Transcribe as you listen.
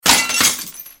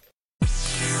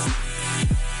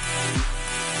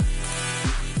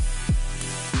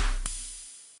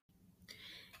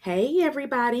Hey,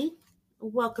 everybody.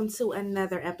 Welcome to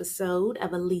another episode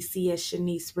of Alicia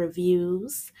Shanice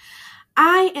Reviews.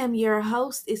 I am your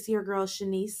host. It's your girl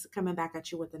Shanice coming back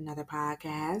at you with another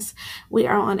podcast. We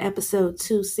are on episode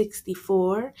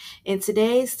 264, and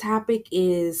today's topic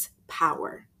is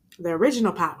power, the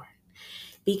original power,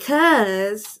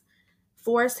 because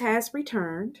Force has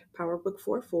returned, Power Book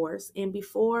 4 Force. And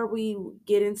before we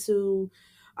get into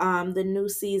the new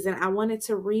season, I wanted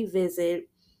to revisit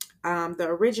the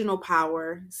original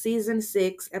Power, season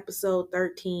 6, episode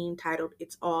 13, titled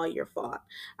It's All Your Fault.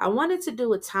 I wanted to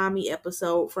do a Tommy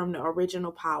episode from the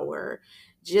original Power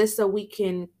just so we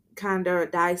can kind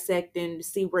of dissect and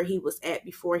see where he was at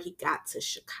before he got to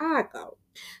Chicago.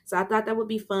 So I thought that would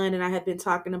be fun, and I had been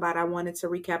talking about I wanted to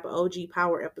recap an OG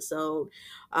Power episode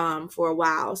for a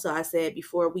while. So I said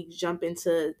before we jump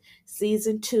into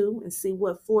season 2 and see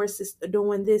what Force is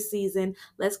doing this season,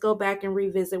 let's go back and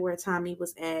revisit where Tommy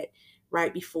was at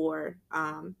right before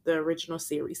the original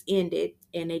series ended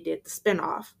and they did the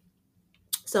spinoff.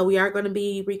 So we are going to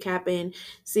be recapping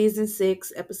season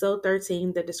 6, episode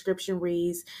 13. The description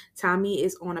reads, Tommy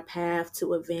is on a path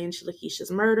to avenge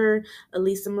Lakeisha's murder.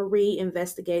 Elisa Marie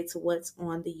investigates what's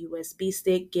on the USB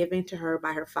stick given to her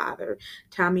by her father.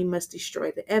 Tommy must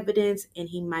destroy the evidence, and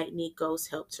he might need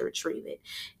Ghost help to retrieve it.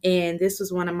 And this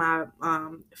was one of my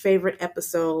favorite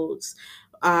episodes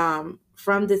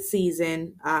from the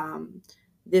season.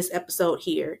 This episode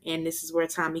here, and this is where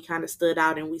Tommy kind of stood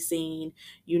out, and we seen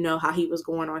how he was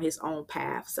going on his own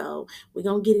path. So we're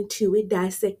gonna get into it,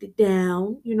 dissect it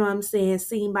down, you know what I'm saying,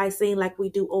 scene by scene, like we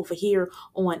do over here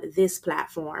on this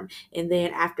platform. And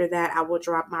then after that, I will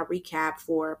drop my recap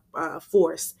for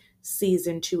Force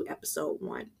season 2 episode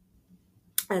 1.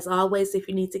 As always, if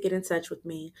you need to get in touch with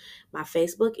me, my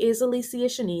Facebook is Alicia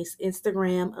Shanice,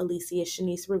 Instagram, Alicia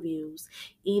Shanice Reviews,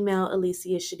 email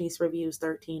Alicia Shanice Reviews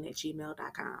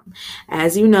 13@gmail.com.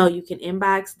 As you know, you can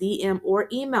inbox, DM, or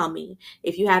email me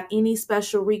if you have any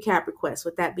special recap requests,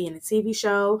 with that being a TV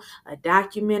show, a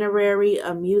documentary,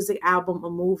 a music album, a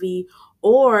movie,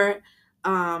 or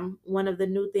one of the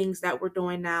new things that we're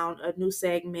doing now, a new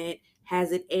segment,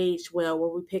 Has It Aged Well, where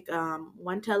we pick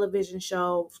one television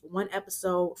show, one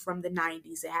episode from the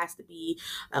 90s. It has to be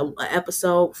an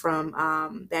episode from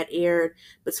that aired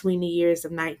between the years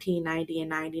of 1990 and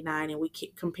 99, and we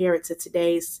compare it to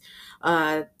today's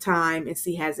time and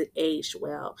see has it aged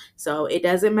well. So it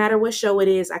doesn't matter what show it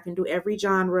is. I can do every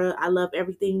genre. I love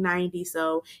everything 90.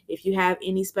 So if you have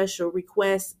any special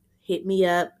requests, hit me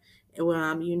up.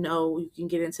 You can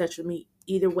get in touch with me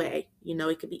either way.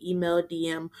 It could be email,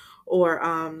 DM, or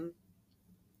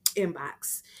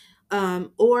inbox.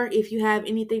 Or if you have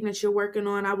anything that you're working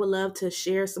on, I would love to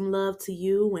share some love to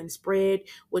you and spread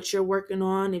what you're working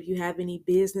on. If you have any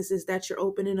businesses that you're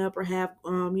opening up or have,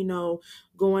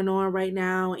 going on right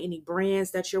now, any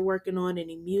brands that you're working on,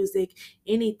 any music,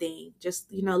 anything,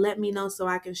 just, let me know so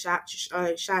I can shout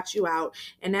you out.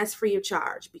 And that's free of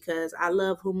charge, because I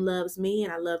love whom loves me,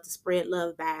 and I love to spread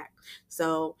love back.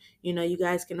 So, you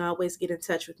guys can always get in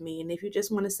touch with me. And if you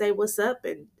just want to say what's up,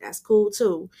 and that's cool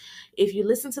too. If you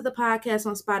listen to the podcast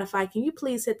on Spotify, can you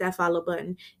please hit that follow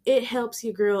button? It helps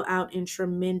your girl out in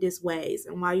tremendous ways.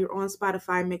 And while you're on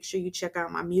Spotify, make sure you check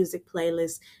out my music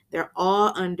playlist. They're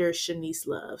all under Shanice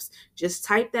Loves. Just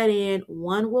type that in.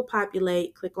 One will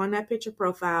populate. Click on that picture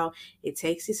profile. It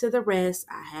takes you to the rest.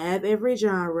 I have every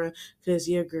genre, because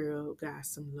your girl got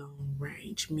some long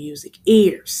range music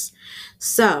ears.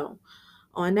 So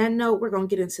on that note, we're going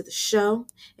to get into the show,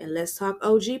 and let's talk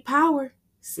OG Power,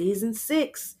 season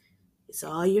 6. It's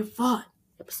All Your Fault,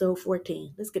 episode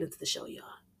 14. Let's get into the show, y'all.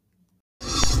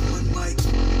 One mic.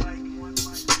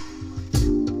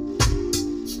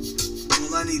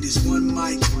 All I need is one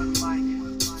mic. That's all I need.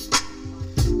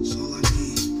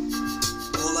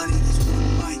 All I need is one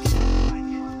mic.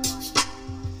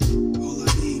 All I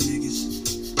need,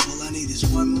 niggas. All I need is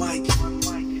one mic.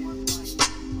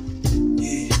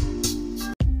 Yeah.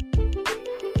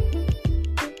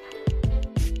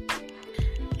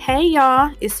 Hey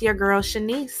y'all, it's your girl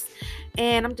Shanice,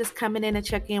 and I'm just coming in to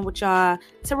check in with y'all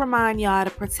to remind y'all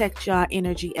to protect y'all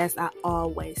energy, as I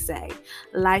always say.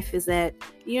 Life is at,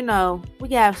 we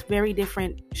have very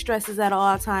different stresses at an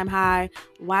all-time high.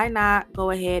 Why not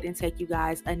go ahead and take you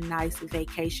guys a nice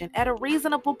vacation at a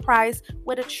reasonable price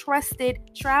with a trusted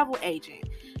travel agent,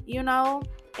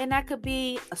 And that could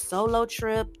be a solo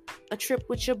trip, a trip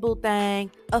with your boo thing,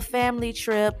 a family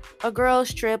trip, a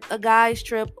girl's trip, a guy's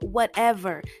trip,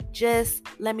 whatever. Just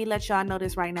let me let y'all know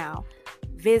this right now.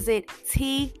 Visit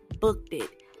TBookedIt,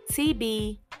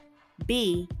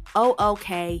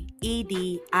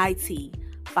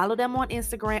 TBBOOKEDIT. Follow them on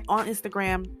Instagram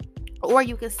or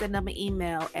you can send them an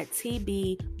email at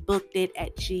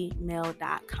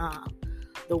tbbookedit@gmail.com.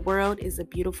 The world is a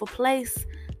beautiful place.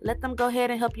 Let them go ahead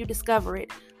and help you discover it.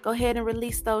 Go ahead and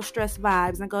release those stress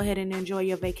vibes and go ahead and enjoy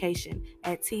your vacation.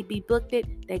 At TB Booked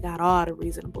It, they got all the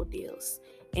reasonable deals.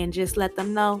 And just let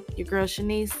them know your girl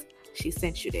Shanice, she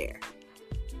sent you there.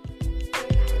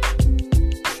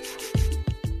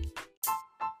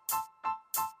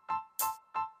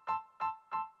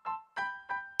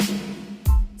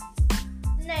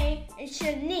 Name is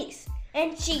Shanice,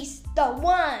 and she's the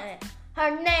one.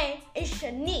 Her name is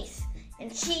Shanice,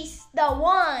 and she's the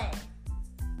one.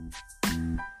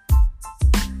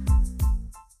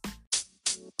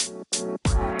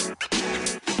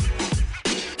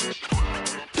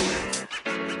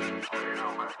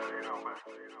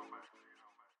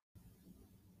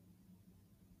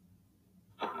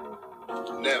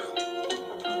 Never.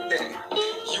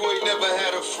 You ain't never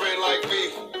had a friend like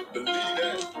me. Believe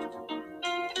that.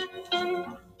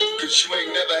 Cause you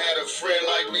ain't never had a friend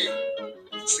like me.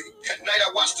 See, at night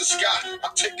I watch the sky. I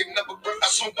take another breath. I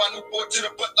swing my new boy to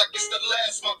the butt like it's the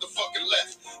last motherfucker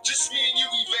left. Just me and you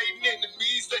evading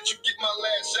enemies. Let you get my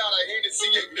last shot of Hennessy.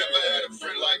 Ain't never had a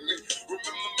friend like me.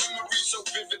 Remember memories so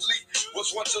vividly.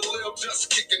 Was once a little dust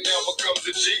kicking, now becomes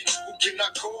a G. Who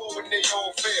cannot call when they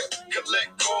all fail?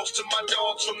 Collect calls to my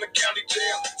dogs from the county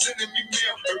jail. Sending me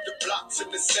mail. Heard the blocks in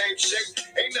the same shape.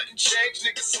 Ain't nothing changed.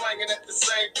 Niggas slanging at the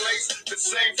same place. The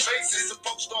same faces.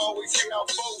 Supposed to always hate our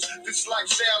foes. This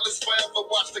lifestyle is forever.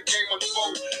 Watch the game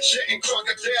unfold. Shedding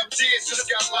crocodile tears just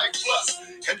got life plus.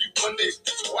 And you wonder if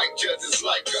these white judges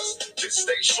like us. Just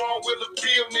stay strong, will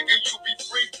appeal, nigga, you be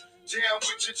free. Down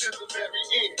with you to the very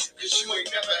end. Cause you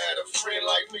ain't never had a friend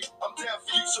like me. I'm down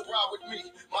for you, so ride with me.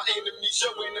 My enemies,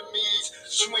 your enemies.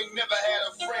 You ain't never had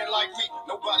a friend like me.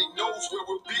 Nobody knows where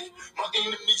we'll be. My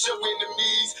enemies, your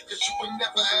enemies. Cause you ain't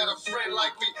never had a friend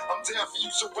like me. I'm down for you,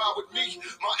 so ride with me.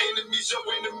 My enemies, your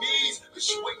enemies.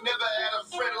 Cause you ain't never had a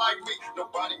friend like me.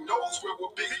 Nobody knows where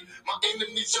we'll be. My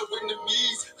enemies, your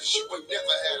enemies. Cause you ain't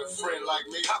never had a friend like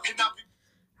me. How can I be?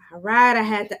 All right, I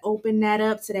had to open that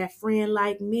up to that friend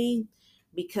like me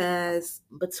because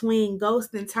between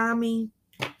Ghost and Tommy,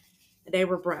 they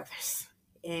were brothers.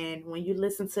 And when you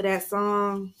listen to that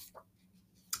song,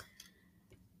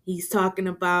 he's talking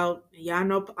about, y'all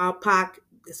know Pac,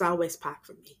 it's always Pac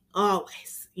for me.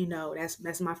 Always. You know,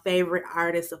 that's my favorite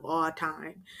artist of all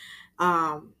time.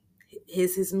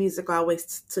 His music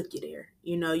always took you there.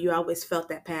 You know, you always felt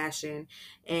that passion,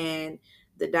 and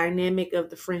the dynamic of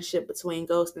the friendship between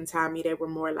Ghost and Tommy, they were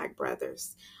more like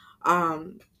brothers.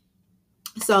 So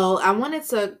I wanted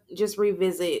to just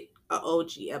revisit an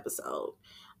OG episode.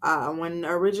 When the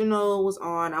original was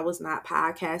on, I was not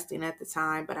podcasting at the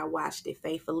time, but I watched it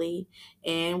faithfully.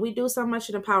 And we do so much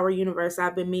in the Power Universe.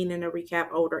 I've been meaning to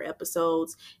recap older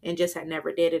episodes and just had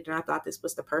never did it. And I thought this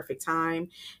was the perfect time.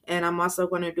 And I'm also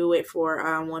going to do it for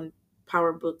when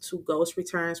Power Book 2 Ghost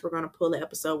returns. We're going to pull an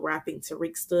episode where I think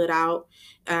Tariq stood out.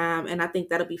 And I think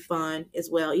that'll be fun as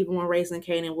well. Even when Raising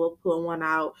Kanan, we'll pull one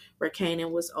out where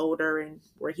Kanan was older and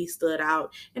where he stood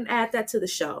out and add that to the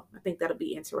show. I think that'll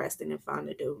be interesting and fun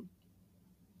to do.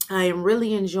 I am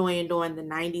really enjoying doing the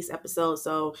 90s episode.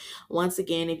 So once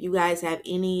again, if you guys have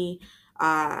any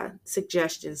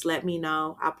suggestions, let me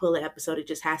know. I'll pull an episode. It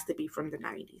just has to be from the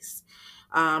 90s.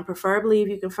 Preferably if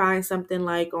you can find something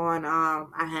like on,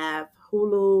 I have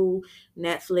Hulu,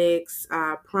 Netflix,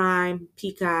 Prime,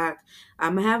 Peacock. I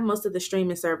have most of the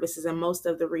streaming services and most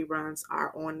of the reruns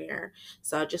are on there.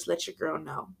 So just let your girl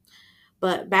know.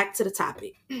 But back to the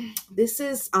topic. This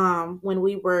is when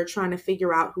we were trying to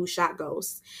figure out who shot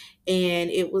Ghost. And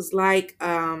it was like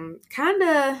kind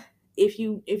of, if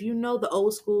you know the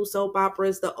old school soap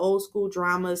operas, the old school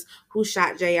dramas, Who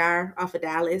Shot JR off of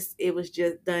Dallas, it was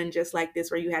just done just like this,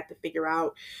 where you had to figure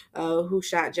out who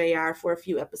shot JR for a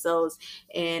few episodes.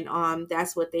 And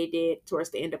that's what they did towards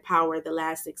the end of Power. The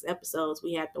last 6 episodes,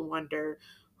 we had to wonder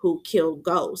who killed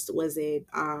Ghost. Was it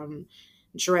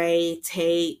Dre,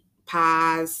 Tate,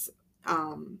 Paz,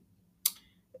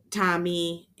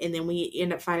 Tommy, and then we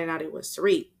end up finding out it was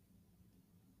Tariq.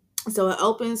 So it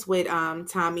opens with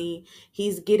Tommy.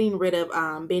 He's getting rid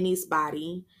of Benny's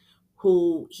body,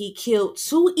 who he killed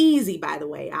too easy, by the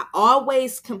way. I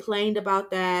always complained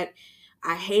about that.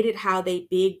 I hated how they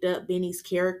bigged up Benny's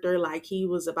character like he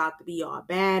was about to be all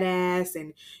badass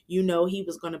and, you know, he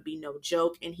was going to be no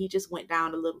joke. And he just went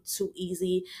down a little too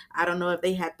easy. I don't know if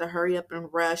they had to hurry up and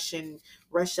rush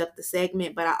up the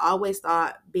segment, but I always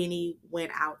thought Benny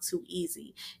went out too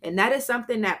easy. And that is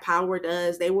something that Power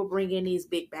does. They will bring in these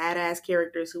big badass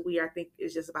characters who we are think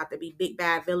is just about to be big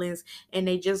bad villains, and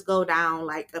they just go down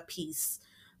like a piece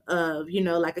of,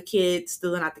 like a kid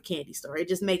stealing out the candy store. It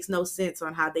just makes no sense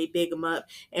on how they big him up.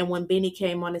 And when Benny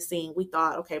came on the scene, we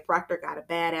thought, okay, Proctor got a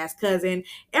badass cousin.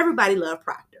 Everybody loved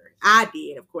Proctor. I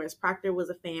did, of course. Proctor was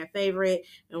a fan favorite,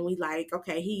 and we like,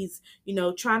 okay, he's,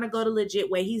 trying to go the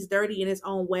legit way. He's dirty in his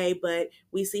own way, but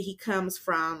we see he comes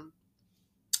from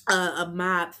a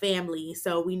mob family,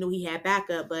 so we knew he had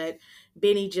backup, but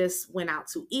Benny just went out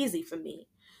too easy for me.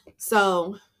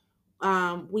 So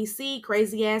we see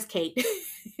crazy ass Kate.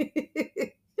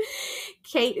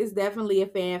 Kate is definitely a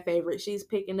fan favorite. She's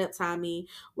picking up Tommy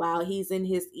while he's in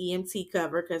his EMT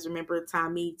cover, because remember,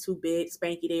 Tommy, Too Big,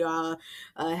 Spanky, they all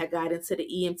had got into the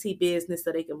EMT business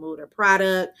so they could move their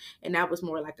product, and that was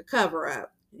more like a cover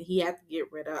up. He had to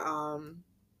get rid of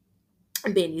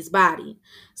Benny's body.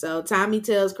 So Tommy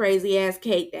tells crazy ass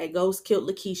Kate that Ghost killed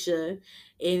Lakeisha,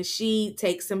 and she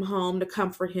takes him home to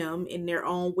comfort him in their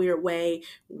own weird way.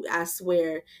 I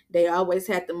swear, they always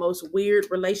had the most weird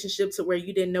relationship to where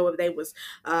you didn't know if they was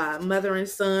mother and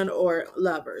son or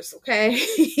lovers,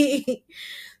 okay?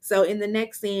 So in the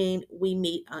next scene, we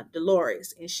meet Aunt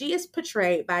Dolores, and she is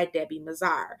portrayed by Debbie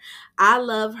Mazar. I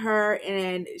love her,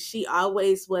 and she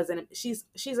always was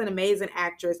she's an amazing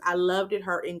actress. I loved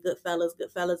her in Goodfellas.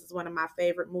 Goodfellas is one of my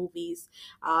favorite movies.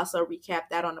 I also recapped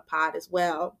that on the pod as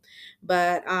well.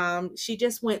 But she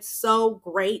just went so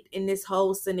great in this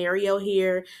whole scenario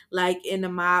here, like in the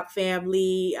mob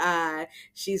family.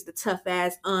 She's the tough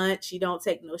ass aunt. She don't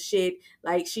take no shit.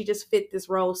 Like, she just fit this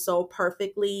role so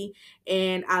perfectly.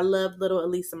 And I love little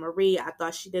Elisa Marie. I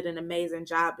thought she did an amazing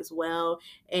job as well.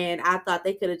 And I thought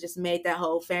they could have just made that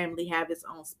whole family have its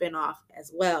own spinoff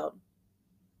as well.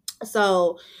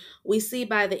 So we see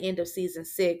by the end of season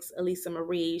 6, Elisa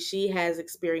Marie, she has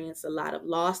experienced a lot of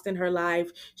loss in her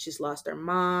life. She's lost her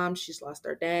mom. She's lost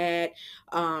her dad,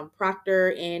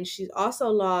 Proctor, and she's also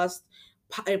lost,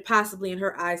 possibly in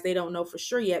her eyes, they don't know for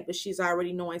sure yet, but she's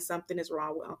already knowing something is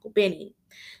wrong with Uncle Benny.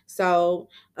 So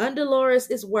Dolores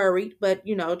is worried, but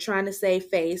trying to save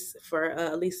face for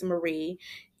Elisa Marie,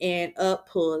 and up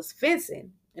pulls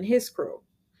Vincent and his crew.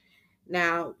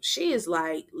 Now she is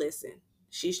like, listen,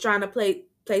 she's trying to play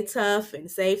tough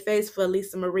and save face for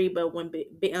Lisa Marie, but when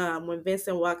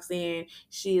Vincent walks in,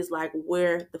 she is like,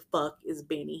 where the fuck is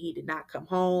Benny? He did not come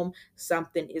home.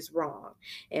 Something is wrong.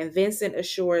 And Vincent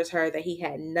assures her that he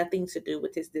had nothing to do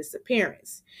with his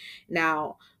disappearance.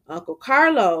 Now, Uncle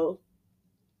Carlo,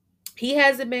 he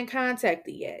hasn't been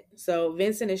contacted yet. So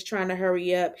Vincent is trying to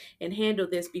hurry up and handle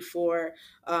this before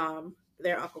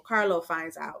their Uncle Carlo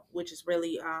finds out, which is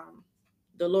really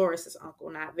Dolores' uncle,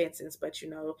 not Vincent's, but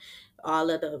all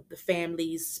of the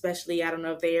families, especially, I don't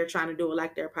know if they are trying to do it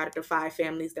like they're part of the 5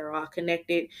 families, they're all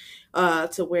connected,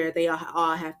 to where they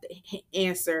all have to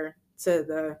answer to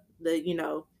the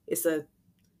it's a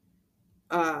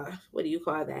what do you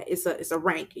call that? It's a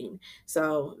ranking.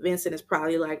 So Vincent is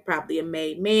probably a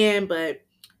made man, but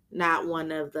not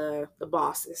one of the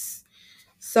bosses.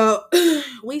 So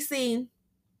we see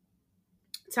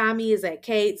Tommy is at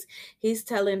Kate's. He's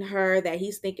telling her that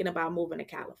he's thinking about moving to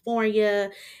California.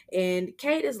 And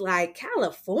Kate is like,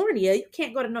 California? You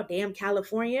can't go to no damn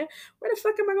California. Where the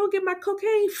fuck am I going to get my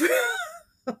cocaine from?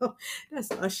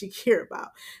 That's all she care about.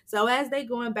 So as they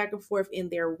going back and forth in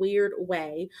their weird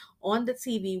way, on the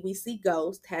TV we see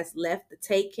Ghost has left the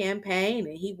Tate campaign,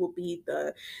 and he will be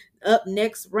the up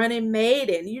next running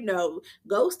mate, and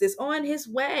Ghost is on his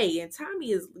way, and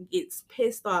Tommy gets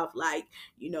pissed off, like,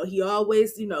 he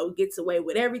always gets away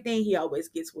with everything. He always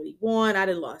gets what he wants. I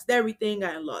done lost everything.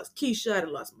 I done lost Keisha. I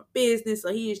done lost my business.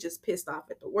 So he is just pissed off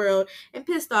at the world and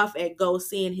pissed off at Ghost,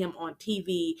 seeing him on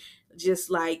TV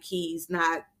just like he's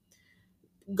not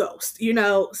Ghost,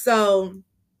 So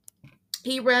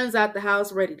he runs out the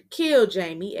house ready to kill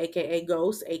Jamie, aka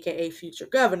Ghost, aka future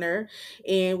governor.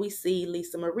 And we see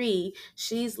Lisa Marie.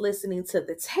 She's listening to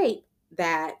the tape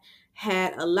that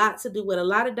had a lot to do with a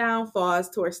lot of downfalls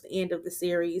towards the end of the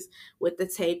series, with the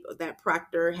tape that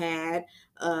Proctor had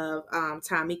of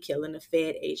Tommy killing a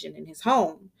Fed agent in his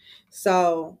home.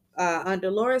 So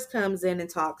Dolores comes in and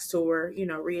talks to her,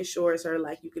 reassures her,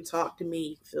 like, you can talk to me,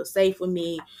 you can feel safe with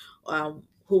me.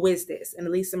 Who is this? And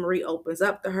Lisa Marie opens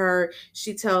up to her.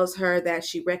 She tells her that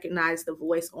she recognized the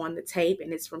voice on the tape,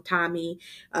 and it's from Tommy.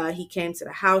 He came to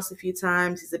the house a few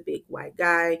times. He's a big white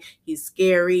guy. He's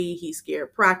scary. He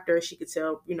scared Proctor. She could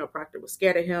tell, Proctor was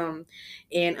scared of him.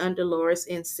 And Dolores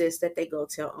insists that they go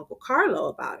tell Uncle Carlo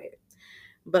about it.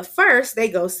 But first, they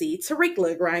go see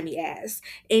Tariqla grimy ass.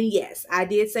 And yes, I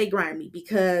did say grimy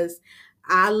because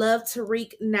I love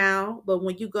Tariq now, but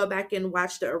when you go back and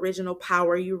watch the original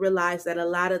Power, you realize that a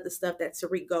lot of the stuff that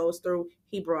Tariq goes through,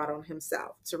 he brought on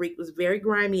himself. Tariq was very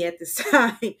grimy at this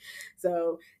time.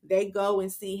 So they go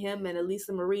and see him, and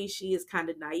Elisa Marie, she is kind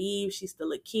of naive. She's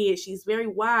still a kid. She's very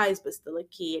wise, but still a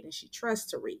kid, and she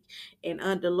trusts Tariq. And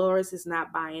Dolores is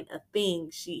not buying a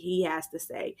thing he has to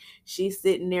say. She's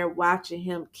sitting there watching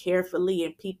him carefully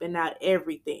and peeping out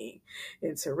everything.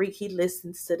 And Tariq, he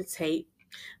listens to the tape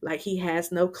like he has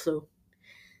no clue.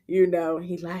 He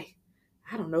like,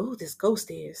 I don't know who this ghost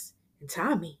is. And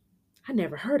Tommy, I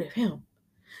never heard of him.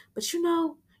 But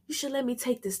you should let me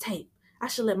take this tape. I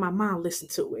should let my mom listen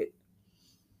to it.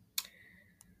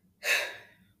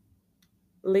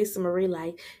 Lisa Marie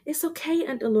like, it's okay,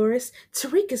 Aunt Dolores.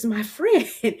 Tariq is my friend.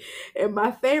 And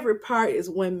my favorite part is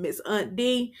when Miss Aunt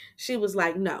D, she was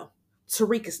like, no,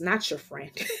 Tariq is not your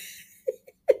friend.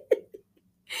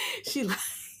 She like,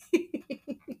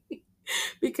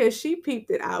 because she peeped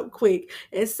it out quick.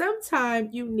 And sometimes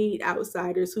you need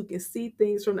outsiders who can see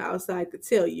things from the outside to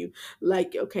tell you,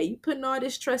 like, okay, you putting all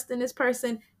this trust in this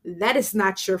person, that is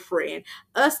not your friend.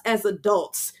 Us as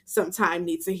adults sometimes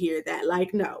need to hear that.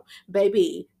 Like, no,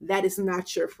 baby, that is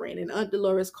not your friend. And Aunt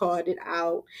Dolores called it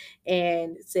out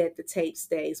and said the tape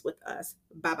stays with us.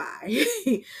 Bye-bye.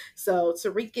 So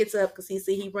Tariq gets up because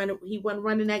he wasn't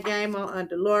running that game on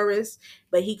Aunt Dolores,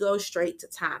 but he goes straight to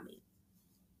Tommy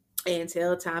and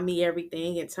tell Tommy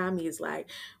everything. And Tommy is like,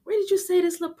 where did you say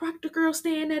this little Proctor girl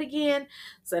staying at again?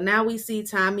 So now we see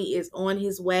Tommy is on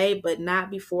his way, but not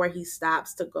before he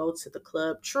stops to go to the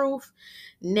Club Truth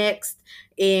next.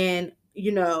 And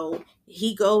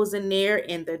he goes in there,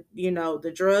 and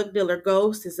the drug dealer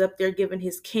Ghost is up there giving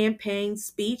his campaign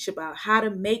speech about how to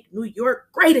make New York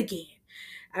great again.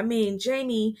 I mean,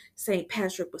 Jamie St.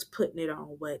 Patrick was putting it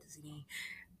on. What is he?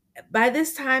 By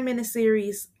this time in the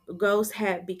series, Ghost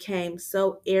had became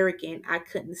so arrogant I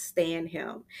couldn't stand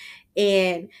him.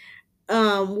 And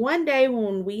one day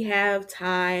when we have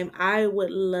time, I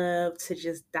would love to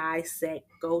just dissect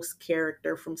Ghost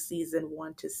character from season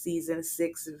 1 to season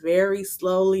 6 very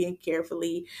slowly and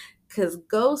carefully, because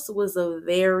Ghost was a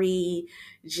very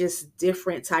just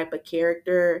different type of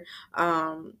character.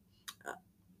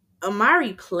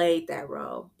 Amari played that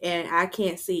role, and I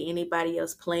can't see anybody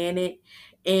else playing it.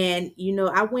 And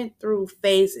I went through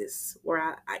phases where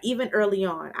I even early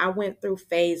on, I went through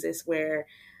phases where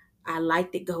I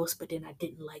liked it Ghost, but then I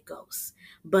didn't like Ghost.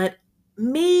 But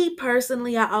me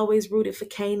personally, I always rooted for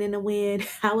Kanan to win.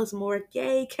 I was more,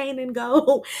 yay, Kanan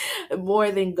go,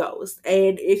 more than Ghost.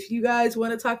 And if you guys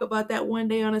want to talk about that one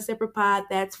day on a separate pod,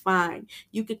 that's fine.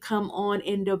 You could come on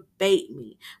and debate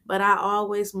me. But I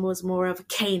always was more of a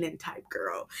Kanan type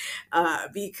girl,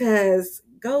 because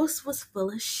Ghost was full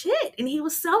of shit and he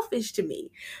was selfish to me.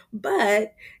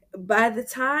 But by the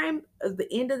time of the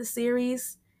end of the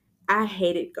series, I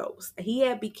hated Ghost. He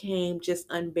had became just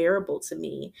unbearable to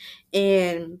me.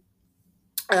 And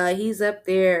he's up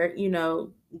there,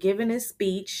 giving his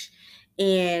speech,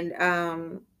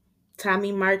 and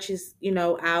Tommy marches,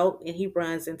 out, and he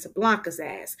runs into Blanca's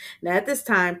ass. Now at this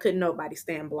time, couldn't nobody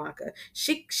stand Blanca.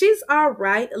 She's all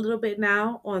right a little bit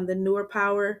now on the newer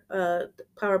Power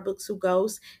books who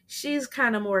goes. She's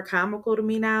kind of more comical to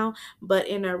me now, but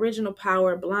in the original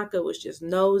Power, Blanca was just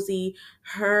nosy.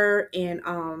 Her and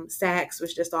Sax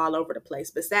was just all over the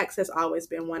place. But Sax has always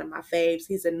been one of my faves.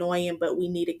 He's annoying, but we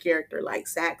need a character like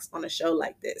Sax on a show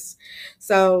like this.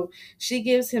 So she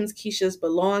gives him Keisha's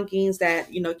belongings that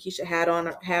Keisha had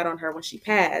on her when she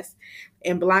passed.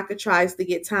 And Blanca tries to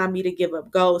get Tommy to give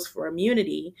up Ghost for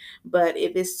immunity. But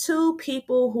if it's two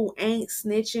people who ain't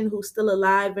snitching, who's still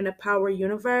alive in the Power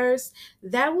universe,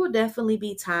 that will definitely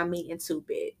be Tommy and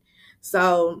 2-Bit.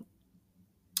 So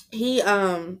he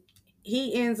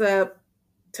ends up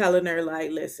telling her,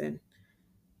 like, listen,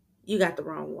 you got the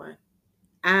wrong one.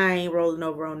 I ain't rolling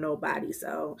over on nobody.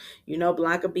 So,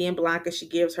 Blanca being Blanca, she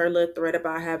gives her little threat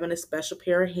about having a special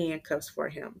pair of handcuffs for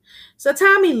him. So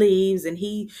Tommy leaves, and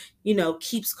he,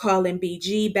 keeps calling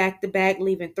BG back to back,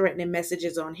 leaving threatening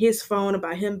messages on his phone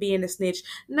about him being a snitch,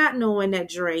 not knowing that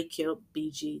Dre killed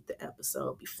BG the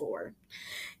episode before.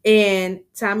 And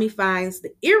Tommy finds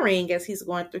the earring as he's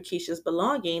going through Keisha's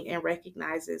belonging and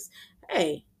recognizes,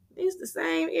 hey, these the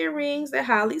same earrings that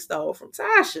Holly stole from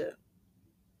Tasha.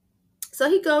 So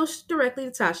he goes directly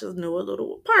to Tasha's new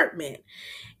little apartment.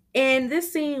 And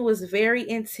this scene was very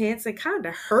intense and kind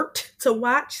of hurt to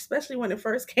watch, especially when it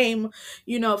first came,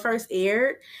 first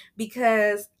aired,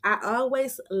 because I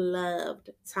always loved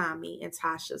Tommy and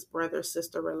Tasha's brother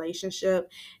sister relationship.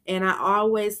 And I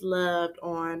always loved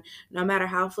on, no matter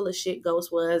how full of shit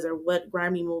Ghost was or what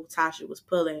grimy move Tasha was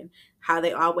pulling, how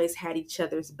they always had each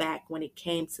other's back when it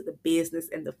came to the business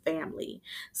and the family.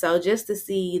 So just to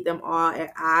see them all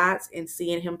at odds and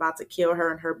seeing him about to kill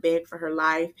her and her beg for her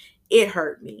life, it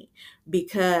hurt me,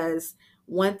 because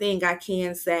one thing I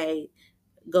can say,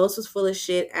 Ghost was full of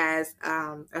shit as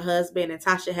a husband, and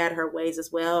Tasha had her ways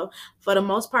as well. For the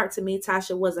most part, to me,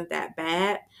 Tasha wasn't that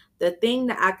bad. The thing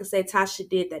that I could say Tasha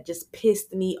did that just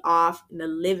pissed me off in a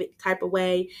livid type of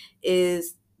way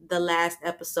is the last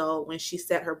episode when she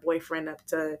set her boyfriend up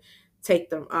to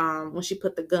take them, when she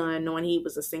put the gun, knowing he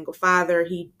was a single father,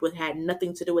 he had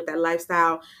nothing to do with that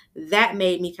lifestyle. That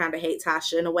made me kind of hate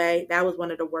Tasha in a way. That was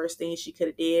one of the worst things she could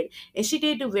have did. And she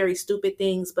did do very stupid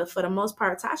things, but for the most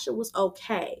part, Tasha was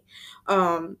okay.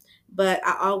 But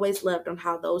I always loved on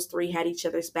how those three had each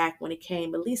other's back when it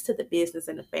came, at least to the business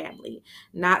and the family.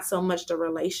 Not so much the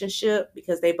relationship,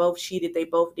 because they both cheated, they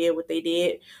both did what they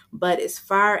did. But as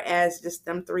far as just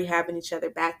them three having each other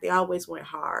back, they always went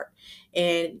hard.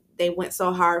 And they went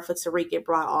so hard for Tariq, it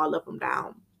brought all of them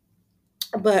down.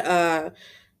 But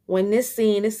when this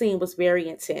scene was very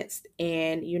intense,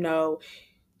 and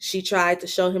she tried to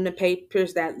show him the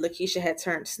papers that Lakeisha had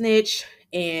turned snitch,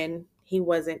 and he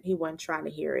wasn't trying to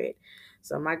hear it.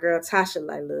 So my girl Tasha,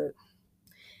 like, look,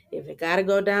 if it gotta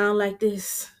go down like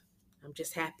this, I'm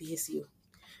just happy it's you.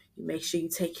 You make sure you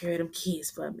take care of them kids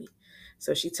for me.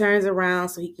 So she turns around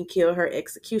so he can kill her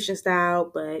execution style,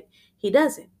 but he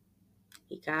doesn't.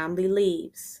 He calmly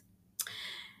leaves.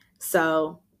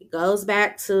 So it goes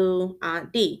back to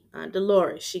Aunt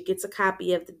Dolores. She gets a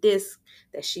copy of the disc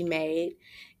that she made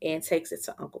and takes it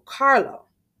to Uncle Carlo.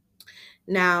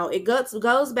 Now it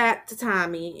goes back to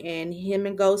Tommy, and him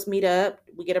and Ghost meet up.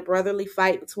 We get a brotherly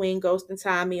fight between Ghost and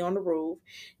Tommy on the roof.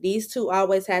 These two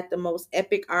always had the most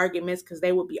epic arguments because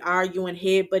they would be arguing,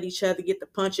 headbutt each other, get the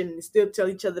punching, and still tell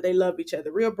each other they love each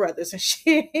other. Real brothers and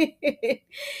shit.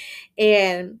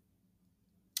 And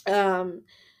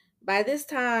by this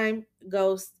time,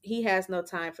 Ghost, he has no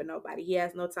time for nobody. He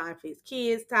has no time for his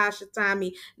kids, Tasha,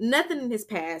 Tommy, nothing in his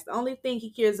past. The only thing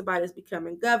he cares about is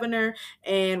becoming governor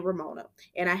and Ramona.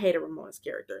 And I hated Ramona's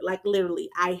character. Like, literally,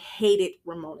 I hated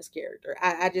Ramona's character.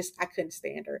 I couldn't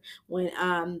stand her. When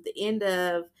the end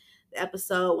of the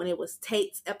episode, when it was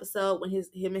Tate's episode, when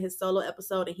him and his solo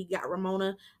episode, and he got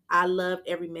Ramona, I loved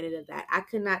every minute of that. I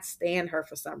could not stand her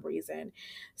for some reason.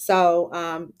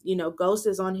 So, Ghost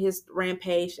is on his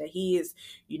rampage that he is,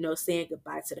 saying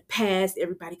goodbye to the past.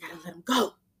 Everybody got to let him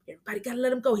go. Everybody got to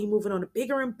let him go. He's moving on to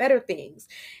bigger and better things.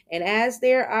 And as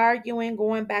they're arguing,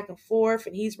 going back and forth,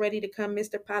 and he's ready to come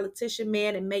Mr. Politician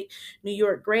Man and make New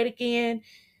York great again,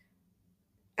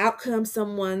 out comes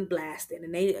someone blasting.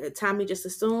 And Tommy just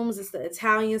assumes it's the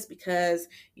Italians because,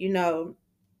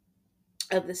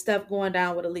 of the stuff going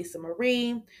down with Elisa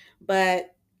Marie.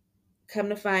 But come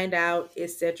to find out,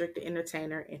 it's Cedric the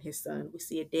Entertainer and his son. We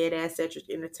see a dead ass Cedric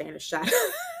the Entertainer shot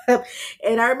up.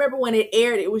 And I remember when it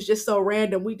aired, it was just so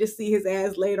random. We just see his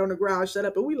ass laid on the ground, shut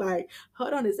up. And we like,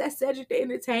 hold on, is that Cedric the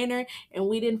Entertainer? And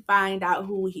we didn't find out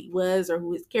who he was or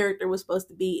who his character was supposed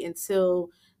to be until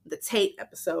the Tate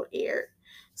episode aired.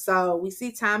 So we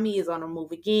see Tommy is on a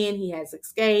move again. He has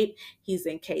escaped. He's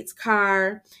in Kate's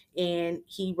car, and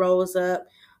he rolls up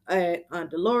on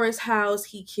Dolores' house.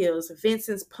 He kills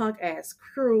Vincent's punk ass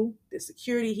crew, the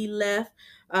security he left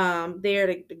there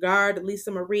to guard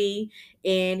Lisa Marie,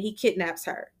 and he kidnaps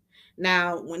her.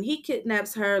 Now, when he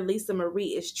kidnaps her, Lisa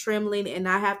Marie is trembling, and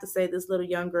I have to say, this little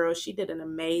young girl, she did an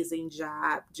amazing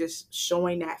job just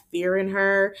showing that fear in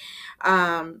her.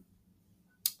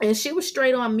 And she was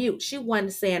straight on mute. She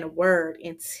wasn't saying a word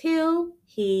until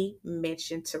he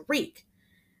mentioned Tariq.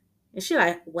 And she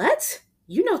like, what?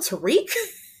 You know Tariq?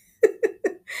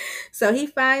 So he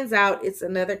finds out it's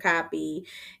another copy,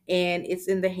 and it's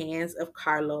in the hands of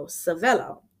Carlos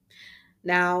Savello.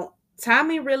 Now,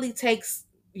 Tommy really takes,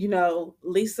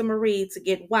 Lisa Marie to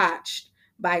get watched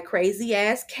by crazy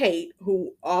ass Kate,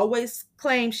 who always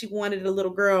claimed she wanted a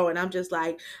little girl. And I'm just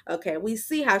like, okay, we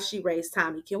see how she raised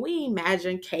Tommy. Can we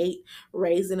imagine Kate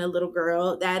raising a little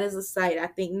girl? That is a sight I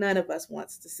think none of us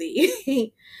wants to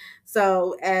see.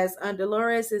 So as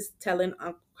Dolores is telling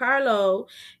Uncle Carlo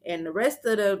and the rest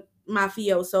of the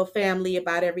mafioso family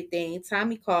about everything,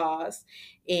 Tommy calls,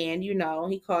 and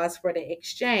he calls for the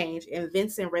exchange, and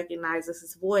Vincent recognizes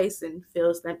his voice and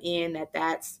fills them in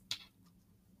that's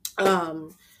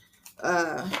what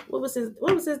was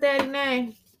his daddy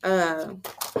name?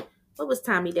 what was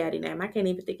Tommy daddy name? I can't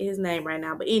even think of his name right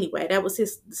now. But anyway, that was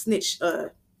his snitch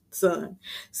son.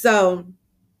 So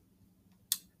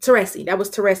Teresi, that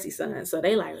was Teresi's son. So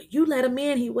they like, you let him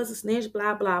in. He was a snitch,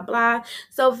 blah, blah, blah.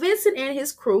 So Vincent and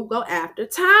his crew go after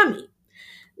Tommy.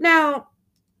 Now,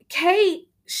 Kate,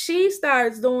 she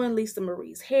starts doing Lisa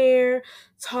Marie's hair,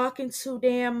 talking too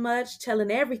damn much,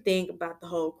 telling everything about the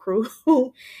whole crew.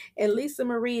 And Lisa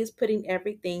Marie is putting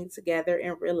everything together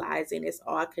and realizing it's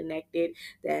all connected,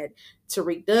 that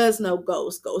Tariq does know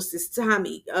Ghost. Ghost is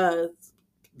Tommy,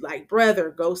 like brother.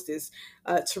 Ghost is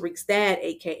Tariq's dad,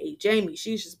 aka Jamie.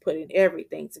 She's just putting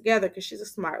everything together because she's a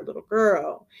smart little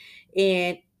girl.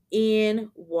 And in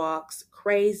walks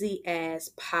crazy ass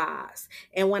Paz.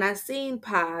 And when I seen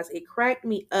Paz, it cracked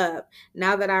me up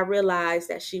now that I realized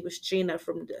that she was Gina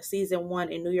from season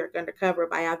 1 in New York Undercover.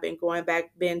 I've been going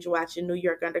back binge watching New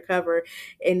York Undercover,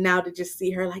 and now to just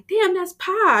see her like, damn, that's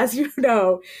Paz, you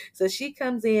know. So she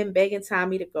comes in begging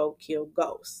Tommy to go kill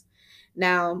Ghost.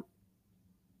 Now,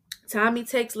 Tommy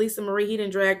takes Lisa Marie. He done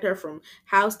dragged her from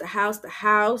house to house to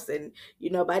house. And, you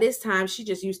know, by this time, she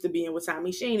just used to being with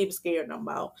Tommy. She ain't even scared no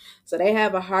more. So they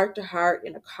have a heart-to-heart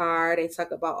in a car. They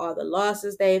talk about all the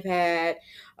losses they've had,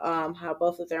 how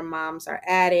both of their moms are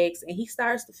addicts. And he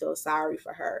starts to feel sorry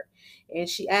for her. And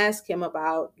she asks him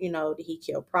about, you know, did he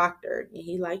kill Proctor? And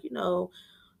he like, you know,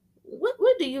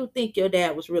 what do you think your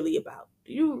dad was really about?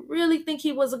 Do you really think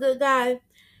he was a good guy?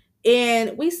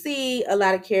 And we see a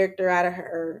lot of character out of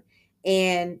her.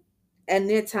 And at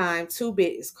that time, Two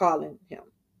Bit is calling him.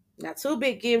 Now, Two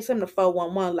Bit gives him the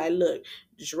 411, like, look,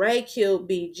 Dre killed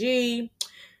BG.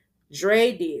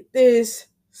 Dre did this.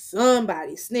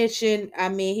 Somebody snitching. I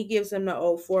mean, he gives him the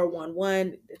old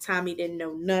 411 that Tommy didn't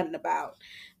know nothing about.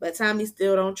 But Tommy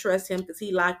still don't trust him because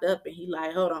he locked up and he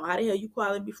like, hold on, how the hell you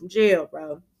calling me from jail,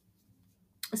 bro?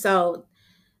 So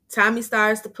Tommy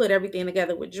starts to put everything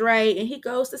together with Dre, and he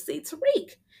goes to see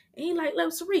Tariq. And he like,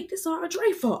 look, Tariq, this is all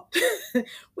Dre fault.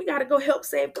 We got to go help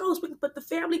save Ghost. We can put the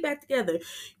family back together.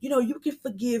 You know, you can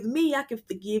forgive me. I can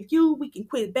forgive you. We can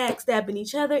quit backstabbing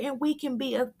each other, and we can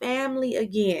be a family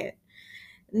again.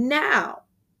 Now,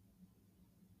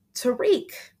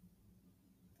 Tariq,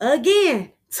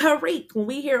 when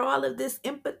we hear all of this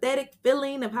empathetic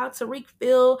feeling of how Tariq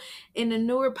feel in the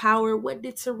newer Power, what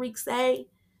did Tariq say?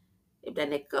 If that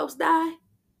nigga Ghost die,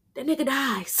 that nigga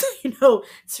dies. You know,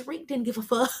 Tariq didn't give a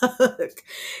fuck.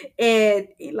 And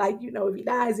he like, you know, if he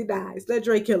dies, he dies. Let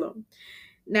Dre kill him.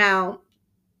 Now,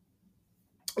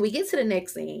 we get to the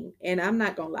next scene, and I'm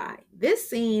not gonna lie. This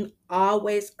scene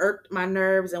always irked my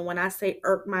nerves. And when I say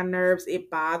irked my nerves,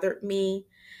 it bothered me.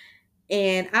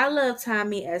 And I love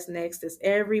Tommy as next as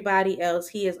everybody else.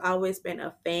 He has always been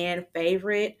a fan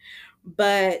favorite.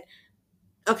 But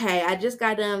okay, I just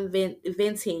got done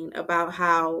venting about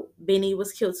how Benny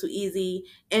was killed too easy.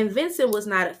 And Vincent was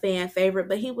not a fan favorite,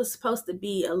 but he was supposed to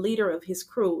be a leader of his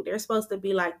crew. They're supposed to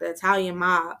be like the Italian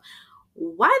mob.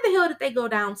 Why the hell did they go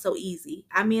down so easy?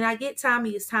 I mean, I get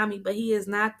Tommy is Tommy, but he is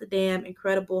not the damn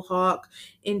Incredible Hulk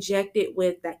injected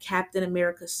with that Captain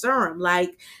America serum.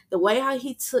 Like, the way how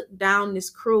he took down this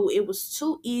crew, it was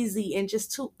too easy and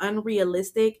just too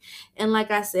unrealistic. And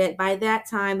like I said, by that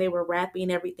time, they were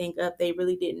wrapping everything up. They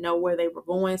really didn't know where they were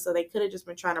going, so they could have just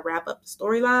been trying to wrap up the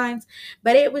storylines.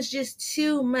 But it was just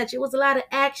too much. It was a lot of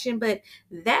action, but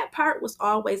that part was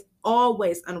always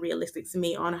unrealistic to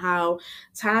me, on how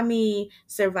Tommy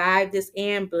survived this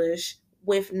ambush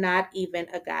with not even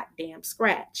a goddamn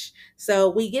scratch. So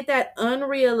we get that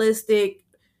unrealistic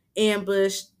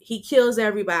ambush. He kills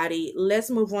everybody.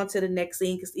 Let's move on to the next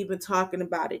scene, because even talking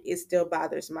about it still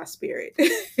bothers my spirit.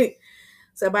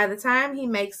 So by the time he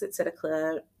makes it to the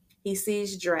club, he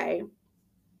sees Dre.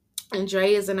 And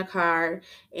Dre is in a car,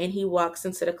 and he walks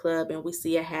into the club, and we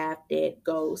see a half-dead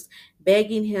Ghost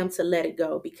begging him to let it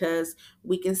go, because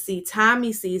we can see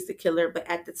Tommy sees the killer, but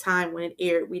at the time when it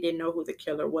aired, we didn't know who the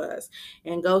killer was.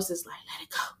 And Ghost is like, let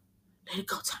it go. Let it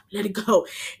go, Tommy. Let it go.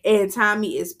 And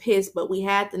Tommy is pissed, but we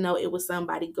had to know it was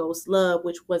somebody Ghost loved,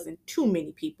 which wasn't too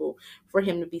many people for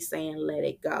him to be saying, let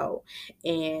it go.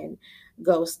 And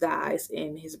Ghost dies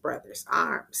in his brother's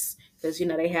arms. Because, you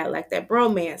know, they had like that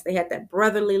bromance. They had that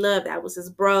brotherly love. That was his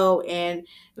bro. And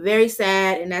very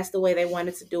sad. And that's the way they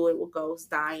wanted to do it, with Ghost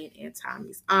dying in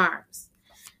Tommy's arms.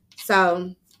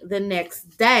 So the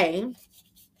next day,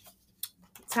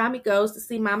 Tommy goes to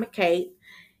see Mama Kate.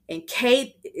 And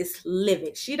Kate is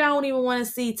livid. She don't even want to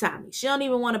see Tommy. She don't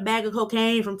even want a bag of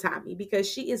cocaine from Tommy, because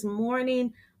she is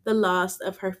mourning the loss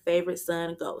of her favorite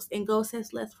son, Ghost. And Ghost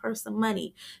has left her some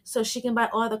money so she can buy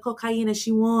all the cocaine that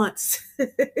she wants.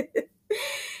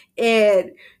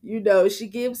 And, you know, she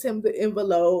gives him the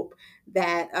envelope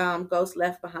that Ghost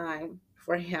left behind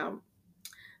for him.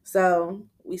 So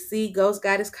we see Ghost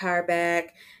got his car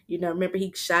back. Remember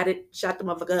he shot the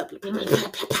motherfucker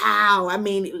up. Pow! I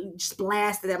mean, just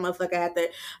blasted that motherfucker after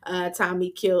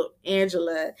Tommy killed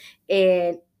Angela,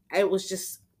 and it was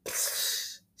just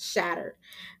shattered.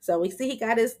 So we see he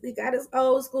got his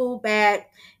old school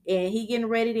back, and he getting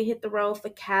ready to hit the road for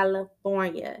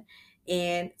California.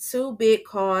 And 2-Bit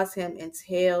calls him and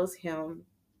tells him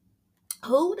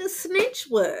who the snitch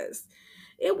was.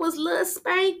 It was Lil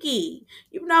Spanky.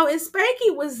 And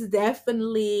Spanky was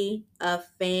definitely a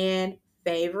fan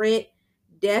favorite.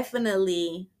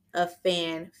 Definitely a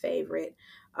fan favorite.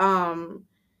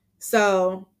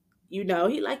 So, he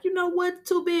like, what,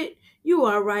 2-Bit? You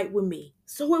all right with me.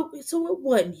 So it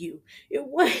wasn't you. It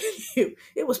wasn't you.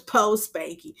 It was post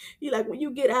Spanky. He like, when you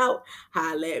get out,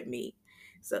 holla at me.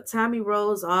 So Tommy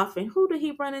rolls off, and who did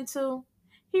he run into?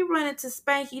 He run into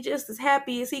Spanky just as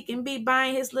happy as he can be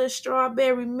buying his little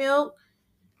strawberry milk.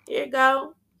 Here you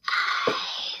go.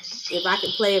 If I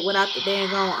can play it without the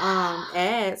dang on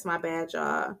ads, my bad,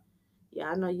 y'all.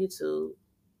 Yeah, I know YouTube.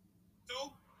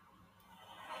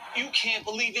 You can't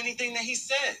believe anything that he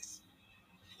says.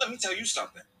 Let me tell you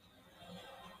something.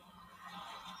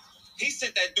 He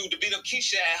sent that dude to beat up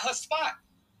Keisha at her spot.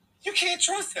 You can't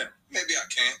trust him. Maybe I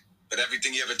can't, but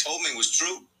everything he ever told me was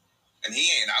true. And he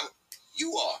ain't out.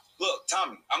 You are. Look,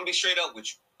 Tommy, I'm gonna be straight up with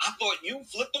you. I thought you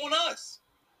flipped on us.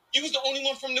 You was the only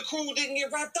one from the crew who didn't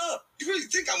get wrapped up. You really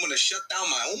think I'm gonna shut down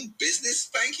my own business,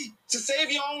 Spanky? To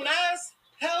save your own ass?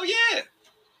 Hell yeah.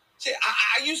 Shit,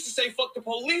 I used to say fuck the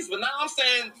police, but now I'm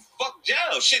saying fuck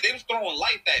jail. Shit, they was throwing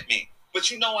life at me. But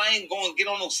I ain't gonna get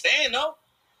on no stand, though.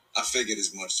 I figured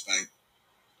as much, Spank.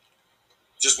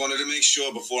 Just wanted to make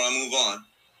sure before I move on.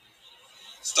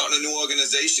 Starting a new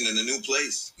organization in a new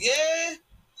place. Yeah?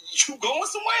 You going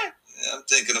somewhere? Yeah, I'm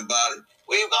thinking about it.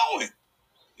 Where you going?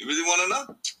 You really want to know?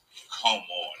 Come on,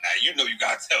 now. You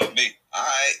gotta tell me. All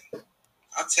right.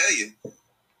 I'll tell you.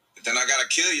 But then I gotta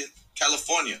kill you.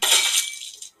 California.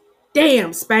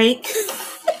 Damn, Spank.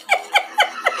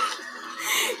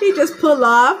 He just pull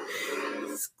off.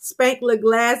 Spank little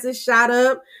glasses shot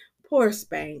up. Poor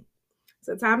Spank.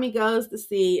 So Tommy goes to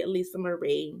see Lisa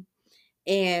Marie,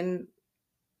 and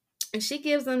she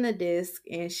gives him the disc,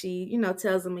 and she,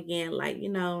 tells him again, like, I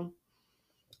know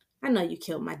you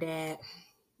killed my dad.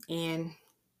 And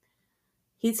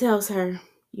he tells her,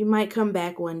 you might come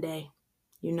back one day.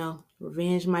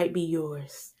 Revenge might be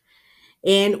yours.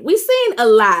 And we've seen a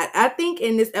lot. I think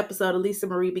in this episode, Lisa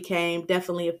Marie became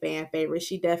definitely a fan favorite.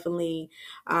 She definitely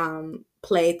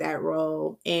played that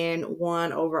role and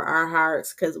won over our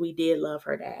hearts because we did love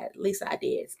her dad. At least I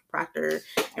did. Proctor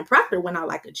went out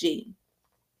like a G.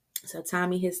 So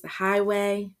Tommy hits the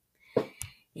highway,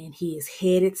 and he is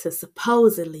headed to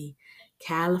supposedly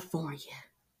California.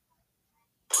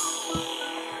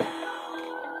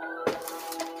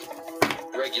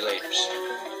 Regulators.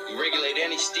 We regulate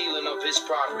any stealing of his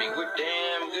property. We're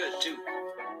damn good, too.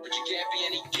 But you can't be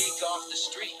any geek off the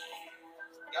street.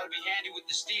 Gotta be handy with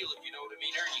the steel, if you know what I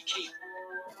mean. Earn your keep.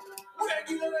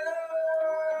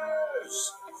 Regulators!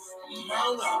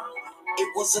 Mount up. It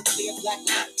was a clear black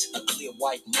night, a clear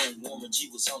white moon. Warren G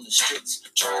was on the streets,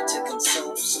 trying to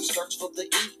consume some skirts for the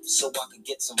E, so I could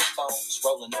get some phones.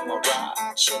 Rolling on my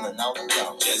ride, chilling all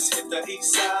alone. Just hit the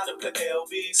east side of the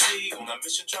LBC on a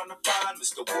mission trying to find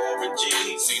Mr. Warren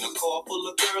G. Seen a car full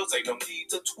of girls, ain't no need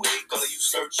to tweak. All of you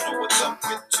search know what's up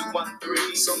with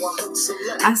 213. So I hooked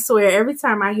select. I swear, every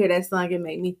time I hear that song, it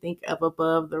make me think of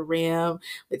Above the Rim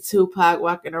with Tupac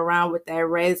walking around with that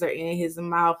razor in his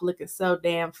mouth, looking so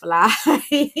damn fly.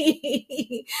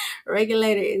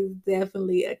 Regulator is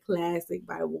definitely a classic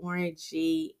by Warren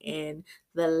G and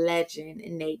the legend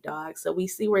Nate Dogg. So we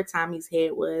see where Tommy's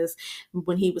head was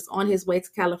when he was on his way to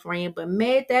California, but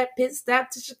made that pit stop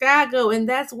to Chicago, and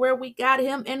that's where we got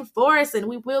him in Force. And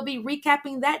we will be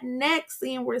recapping that next,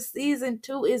 seeing where season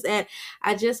 2 is at.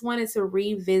 I just wanted to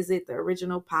revisit the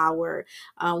original Power,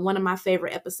 one of my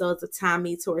favorite episodes of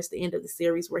Tommy towards the end of the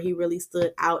series, where he really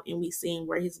stood out and we seen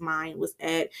where his mind was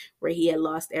at, where he had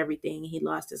lost everything. He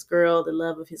lost his girl, the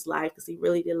love of his life, because he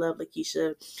really did love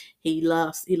Lakeisha. He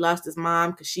lost his mom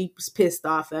because she was pissed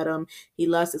off at him. He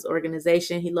lost his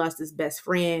organization. He lost his best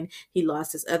friend. He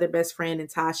lost his other best friend,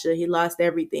 Natasha. He lost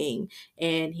everything,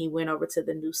 and he went over to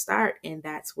the New Start, and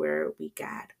that's where we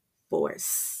got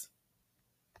Force.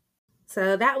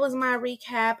 So that was my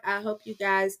recap. I hope you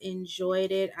guys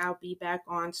enjoyed it. I'll be back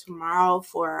on tomorrow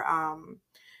for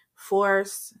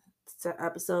Force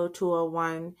episode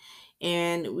 201.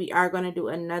 And we are going to do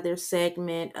another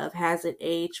segment of Has It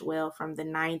Aged Well from the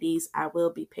 90s. I will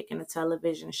be picking a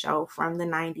television show from the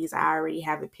 90s. I already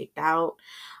have it picked out.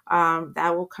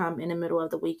 That will come in the middle of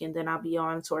the week, and then I'll be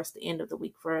on towards the end of the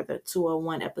week for the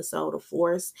 201 episode of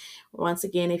Force. Once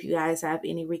again, if you guys have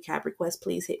any recap requests,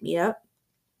 please hit me up.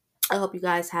 I hope you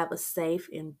guys have a safe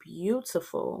and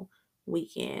beautiful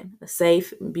weekend. A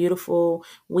safe, beautiful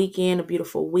weekend, a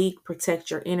beautiful week.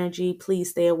 Protect your energy. Please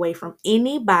stay away from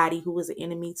anybody who is an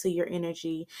enemy to your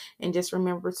energy. And just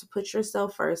remember to put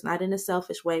yourself first, not in a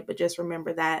selfish way, but just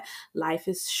remember that life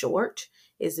is short.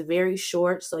 It's very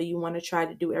short. So you want to try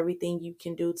to do everything you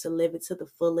can do to live it to the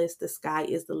fullest. The sky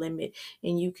is the limit,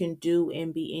 and you can do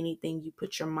and be anything you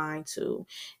put your mind to,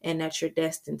 and that you're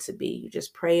destined to be. You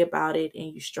just pray about it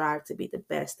and you strive to be the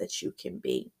best that you can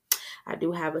be. I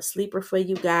do have a sleeper for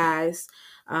you guys.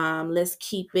 Let's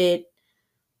keep it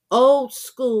old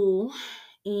school,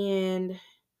 and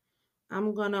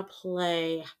I'm gonna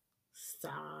play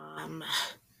some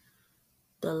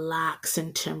The Lox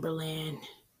and Timberland,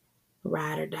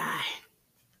 Ride or Die.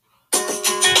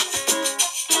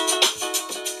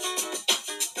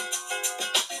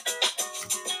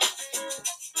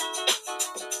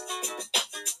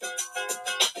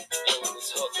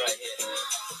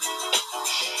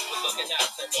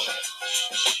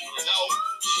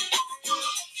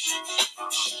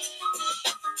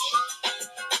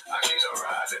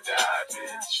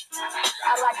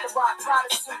 I like the rock Prada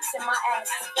suits in my ass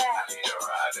back. I need a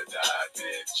ride or die,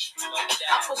 bitch.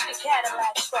 I push the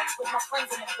Cadillac truck with my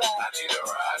friends in the back. I need a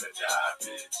ride or die,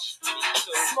 bitch.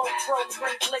 Smoke, throw,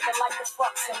 drink liquor like the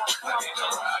fucks in my car. I need a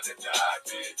ride or die,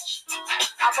 bitch.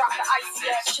 I rock the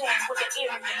icy ass chain with an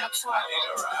earring in my tongue. I need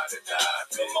a ride or die,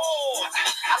 bitch.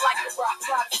 I like the rock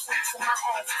Prada suits in my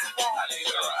ass back. I need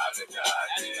a ride or die,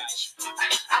 bitch.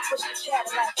 I push the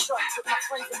Cadillac truck with my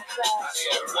friends in the back. I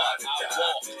need a ride or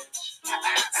die, bitch.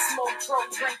 Smoke, throw,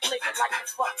 drink liquor like the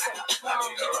fucks in my car. I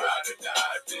need a ride or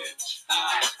die, bitch.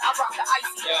 I rock the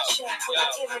icy ass chain with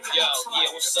an earring in my tongue. Yeah,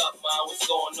 what's up, man? What's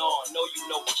going on? Know you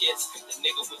know Kiss, the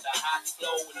nigga with the hot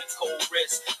flow and the cold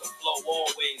wrist. The flow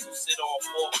always will sit on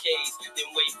 4Ks, then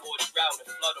wait for a drought and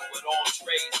flood them with all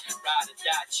trays. Ride or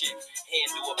die chick,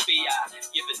 handle a BI.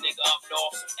 Give a nigga up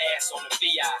off some ass on the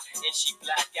VI. And she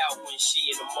black out when she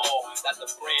in the mall. Got the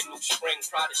brand new spring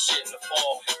Prada shit in the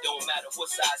fall. Don't matter what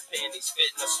size panties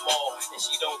fit in a small. And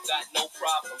she don't got no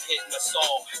problem hitting us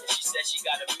all. And she said she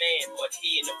got a man, but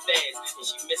he in the feds. And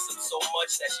she miss him so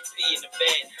much that she pee in the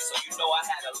bed. So you know I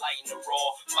had a light in the raw,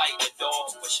 fighting the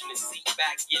dogs, pushing the seat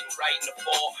back, getting right in the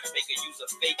fall. Make her use a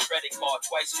fake credit card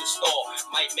twice in the store.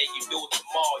 Might make you do it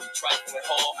tomorrow, you trifling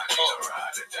whore. I need a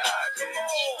ride or die,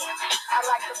 bitch. I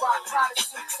like the rock Prada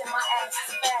suits in my ass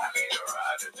back. I need a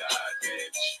ride or die,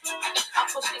 bitch. I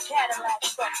push the Cadillac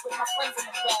truck with my friends in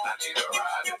the back. I need a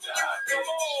ride or die,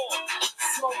 bitch.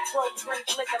 Smoke, throw, drink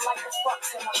liquor like the fucks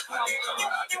in my car. I need a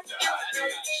ride or die,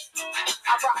 bitch.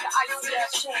 I rock the icy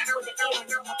ass chain with an earring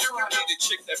in my tongue. I need a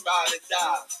chick that ride or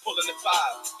die, pulling the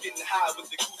five, getting high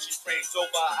with the Gucci frames over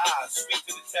her eyes, sweet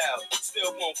to the tail.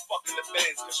 Still won't fuck in the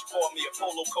Benz, cause she bought me a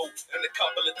polo coat and a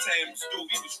couple of Timbs.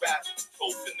 Doobie was rap,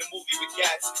 both in the movie with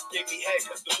gats. Gave me head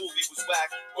cause the movie was whack.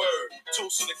 Word,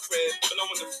 toast in the crib, below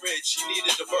in the fridge, she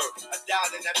needed the work. I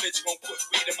died and that bitch gon' put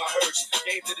weed in my hearse.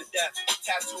 Game to the death,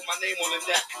 tattoo my name on the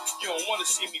neck. You don't wanna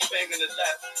see me banging the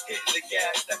left, hitting the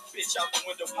gas, that bitch out the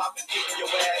window popping, hitting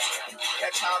your ass.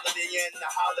 Catch holiday in,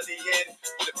 the holiday in,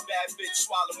 with a bad bitch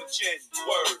swallowing gin.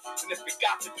 Word, and if it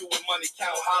got to do with money,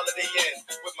 count holiday in.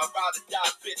 With my ride or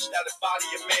die bitch, that'll body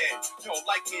a man. You don't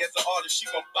like me as an artist, she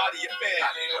gon' body a fan.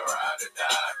 I need a ride or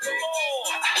die, bitch.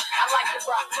 I like the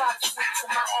rock Prada suits in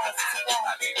my ass back.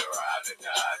 I need a ride or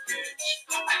die, bitch.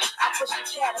 I push the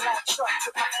Cadillac truck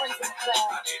with my friends in the back.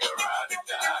 I need a ride or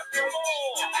die, bitch.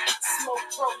 Smoke,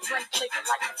 throw, drink liquor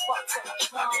like the fucks in my I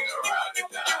car. need a ride or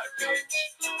die, bitch.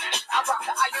 I rock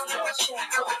the icy ass chain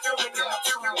with an earring in my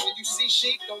tongue. When you see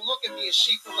sheep, don't look at me as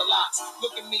sheep from the lots.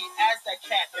 Look at me as that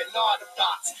cat that gnaw the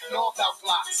box. Know about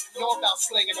glocks, know about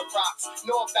slinging the rocks,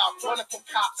 know about running from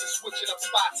cops and switching up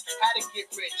spots. How to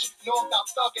get rich, know about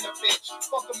thugging a bitch.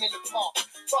 Fuck them in the park,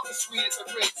 fucking sweet at the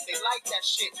Ritz. They like that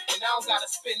shit, and I don't gotta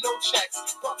spend no checks.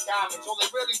 Fuck diamonds, all they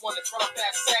really want is rough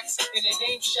ass sex. And their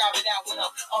name shouted out when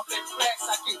I'm up at flex.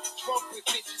 I get drunk with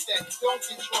bitches that don't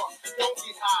get drunk, don't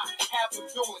get high. Have them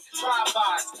doing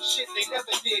drive-bys, shit they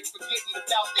never did, forgetting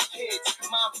about their kids.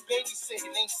 Mom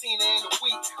babysitting, ain't seen her in a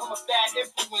week. I'm a bad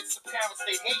influence, the parents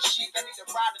they hate shit. I need a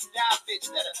ride or die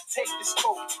bitch that'll take this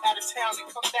coat out of town and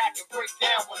come back and break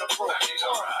down when I'm broke. I need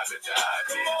a ride or die,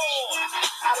 bitch.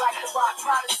 I like the rock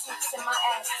Prada suits in my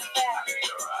ass I back. need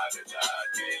a ride or die,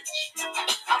 bitch.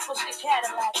 push the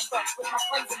Cadillac truck with my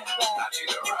friends in the back. I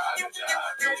need a ride or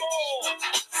die.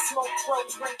 Smoke, pro,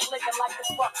 drink liquor like the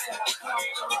fucks in a I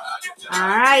need a ride or die. All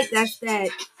right, that's that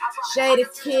Jada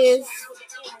Kiss.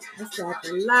 That's that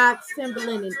The Lox,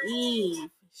 Timberland, and Eve.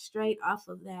 Straight off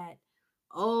of that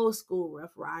old school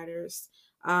Rough Riders.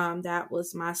 That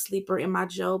was my sleeper in my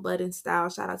Joe Budden style.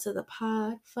 Shout out to the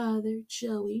Podfather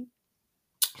Joey.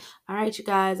 All right, you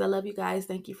guys. I love you guys.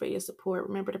 Thank you for your support.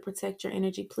 Remember to protect your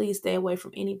energy. Please stay away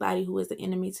from anybody who is the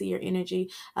enemy to your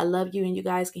energy. I love you, and you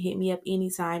guys can hit me up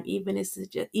anytime, even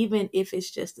if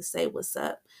it's just to say what's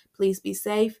up. Please be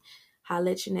safe.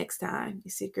 Holla at you next time.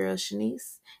 It's your girl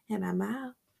Shanice, and I'm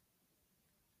out.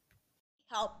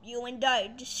 Hope you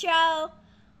enjoyed the show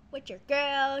with your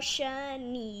girl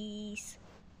Shanice.